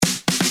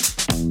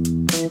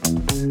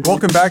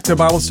Welcome back to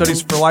Bible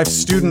Studies for Life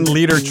Student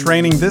Leader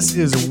Training. This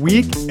is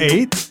week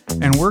 8,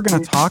 and we're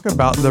going to talk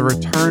about the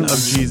return of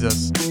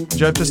Jesus.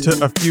 Jeff, just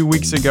a few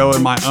weeks ago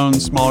in my own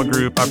small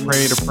group, I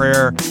prayed a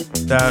prayer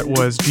that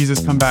was,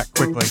 Jesus, come back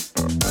quickly.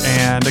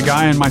 And a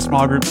guy in my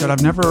small group said,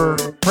 I've never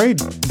prayed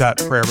that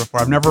prayer before.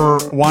 I've never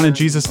wanted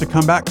Jesus to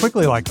come back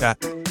quickly like that.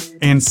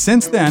 And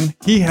since then,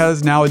 he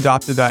has now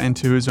adopted that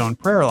into his own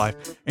prayer life.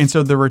 And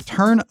so the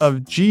return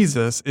of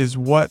Jesus is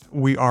what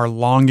we are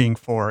longing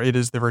for. It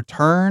is the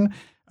return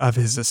of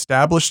his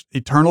established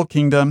eternal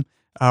kingdom.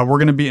 We're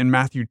going to be in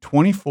Matthew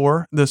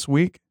 24 this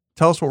week.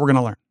 Tell us what we're going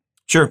to learn.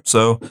 Sure.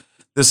 So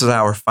this is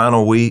our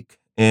final week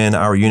in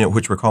our unit,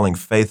 which we're calling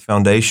Faith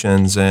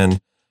Foundations, and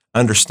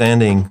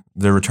understanding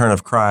the return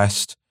of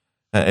Christ,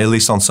 at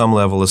least on some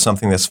level, is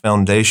something that's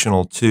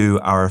foundational to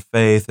our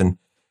faith. And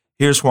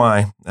here's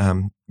why.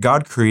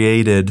 God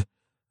created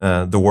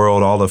the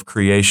world, all of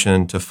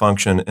creation, to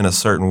function in a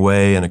certain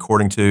way, and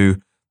according to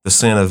the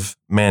sin of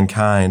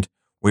mankind,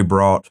 we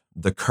brought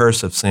the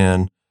curse of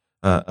sin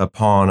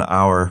upon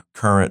our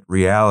current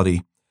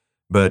reality.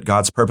 But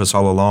God's purpose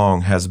all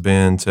along has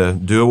been to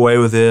do away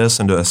with this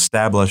and to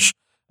establish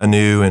a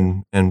new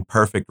and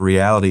perfect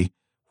reality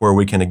where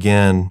we can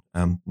again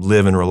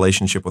live in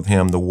relationship with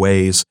Him the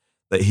ways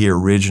that He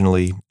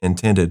originally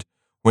intended.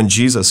 When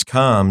Jesus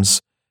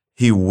comes,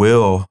 He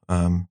will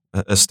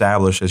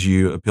establish, as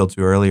you appealed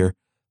to earlier,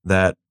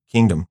 that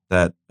kingdom,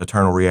 that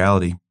eternal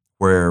reality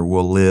where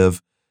we'll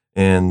live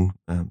in,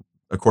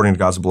 according to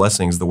God's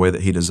blessings, the way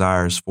that He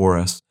desires for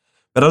us.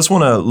 But I just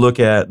want to look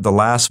at the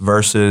last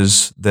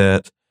verses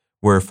that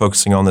we're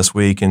focusing on this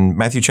week. In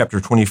Matthew chapter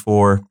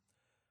 24,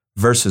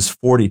 verses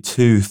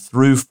 42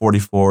 through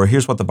 44,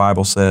 here's what the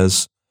Bible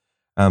says.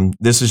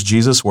 This is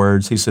Jesus'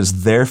 words. He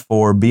says,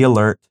 "Therefore be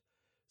alert,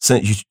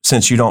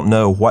 since you don't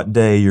know what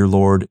day your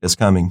Lord is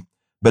coming.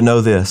 But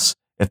know this,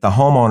 if the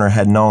homeowner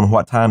had known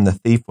what time the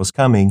thief was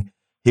coming,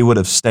 he would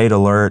have stayed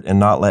alert and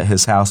not let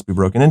his house be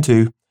broken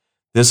into.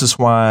 This is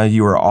why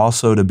you are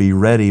also to be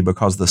ready,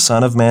 because the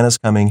Son of Man is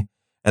coming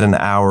at an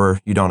hour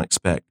you don't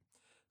expect."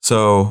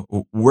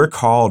 So we're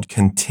called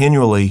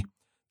continually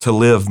to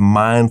live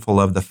mindful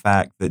of the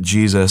fact that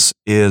Jesus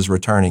is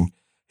returning.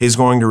 He's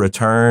going to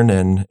return,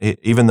 and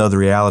even though the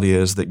reality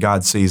is that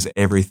God sees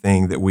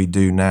everything that we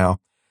do now,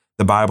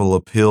 the Bible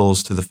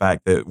appeals to the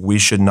fact that we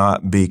should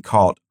not be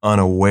caught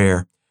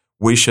unaware.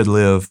 We should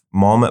live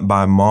moment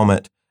by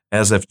moment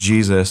as if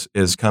Jesus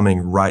is coming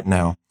right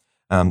now.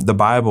 The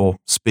Bible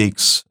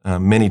speaks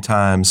many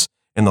times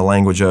in the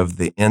language of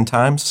the end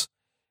times.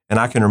 And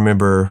I can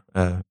remember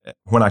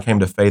when I came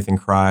to faith in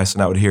Christ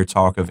and I would hear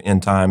talk of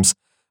end times,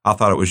 I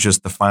thought it was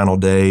just the final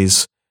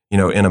days,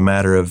 in a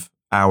matter of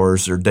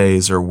hours or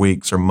days or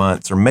weeks or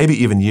months or maybe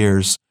even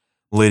years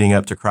leading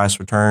up to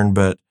Christ's return.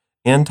 But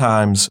end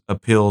times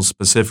appeals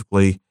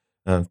specifically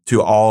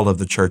to all of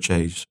the church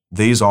age.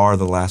 These are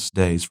the last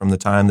days. From the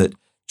time that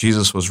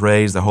Jesus was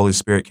raised, the Holy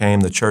Spirit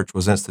came, the church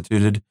was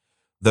instituted.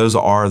 Those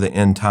are the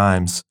end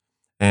times.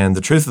 And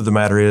the truth of the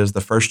matter is, the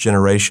first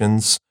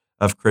generations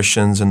of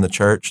Christians in the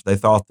church, they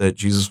thought that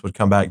Jesus would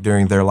come back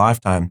during their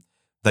lifetime.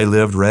 They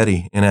lived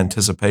ready in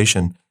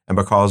anticipation. And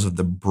because of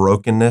the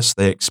brokenness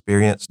they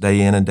experienced day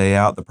in and day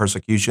out, the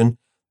persecution,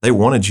 they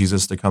wanted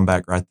Jesus to come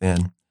back right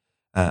then.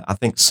 I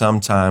think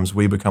sometimes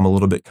we become a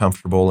little bit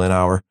comfortable in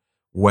our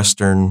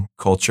Western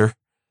culture,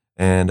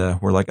 and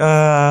we're like,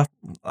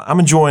 I'm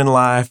enjoying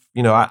life.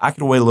 I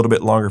could wait a little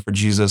bit longer for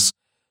Jesus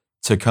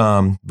to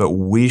come, but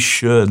we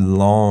should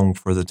long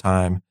for the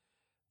time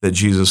that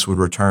Jesus would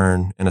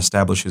return and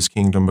establish His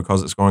kingdom,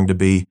 because it's going to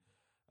be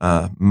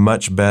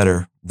much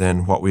better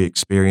than what we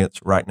experience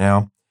right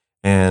now.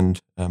 And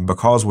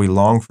because we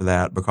long for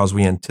that, because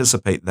we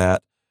anticipate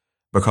that,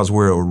 because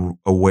we're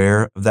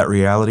aware of that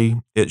reality,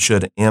 it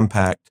should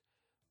impact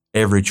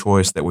every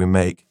choice that we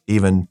make,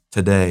 even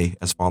today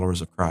as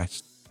followers of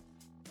Christ.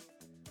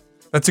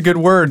 That's a good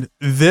word.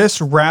 This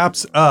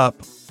wraps up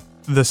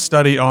the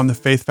study on the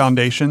faith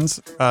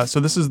foundations. So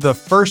this is the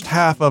first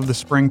half of the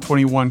spring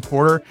 21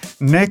 quarter.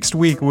 Next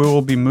week, we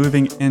will be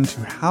moving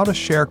into how to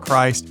share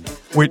Christ,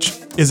 which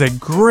is a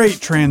great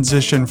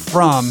transition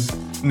from,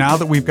 now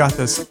that we've got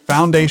this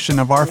foundation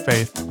of our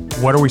faith,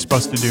 what are we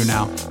supposed to do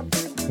now?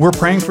 We're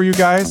praying for you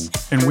guys,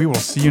 and we will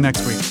see you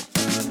next week.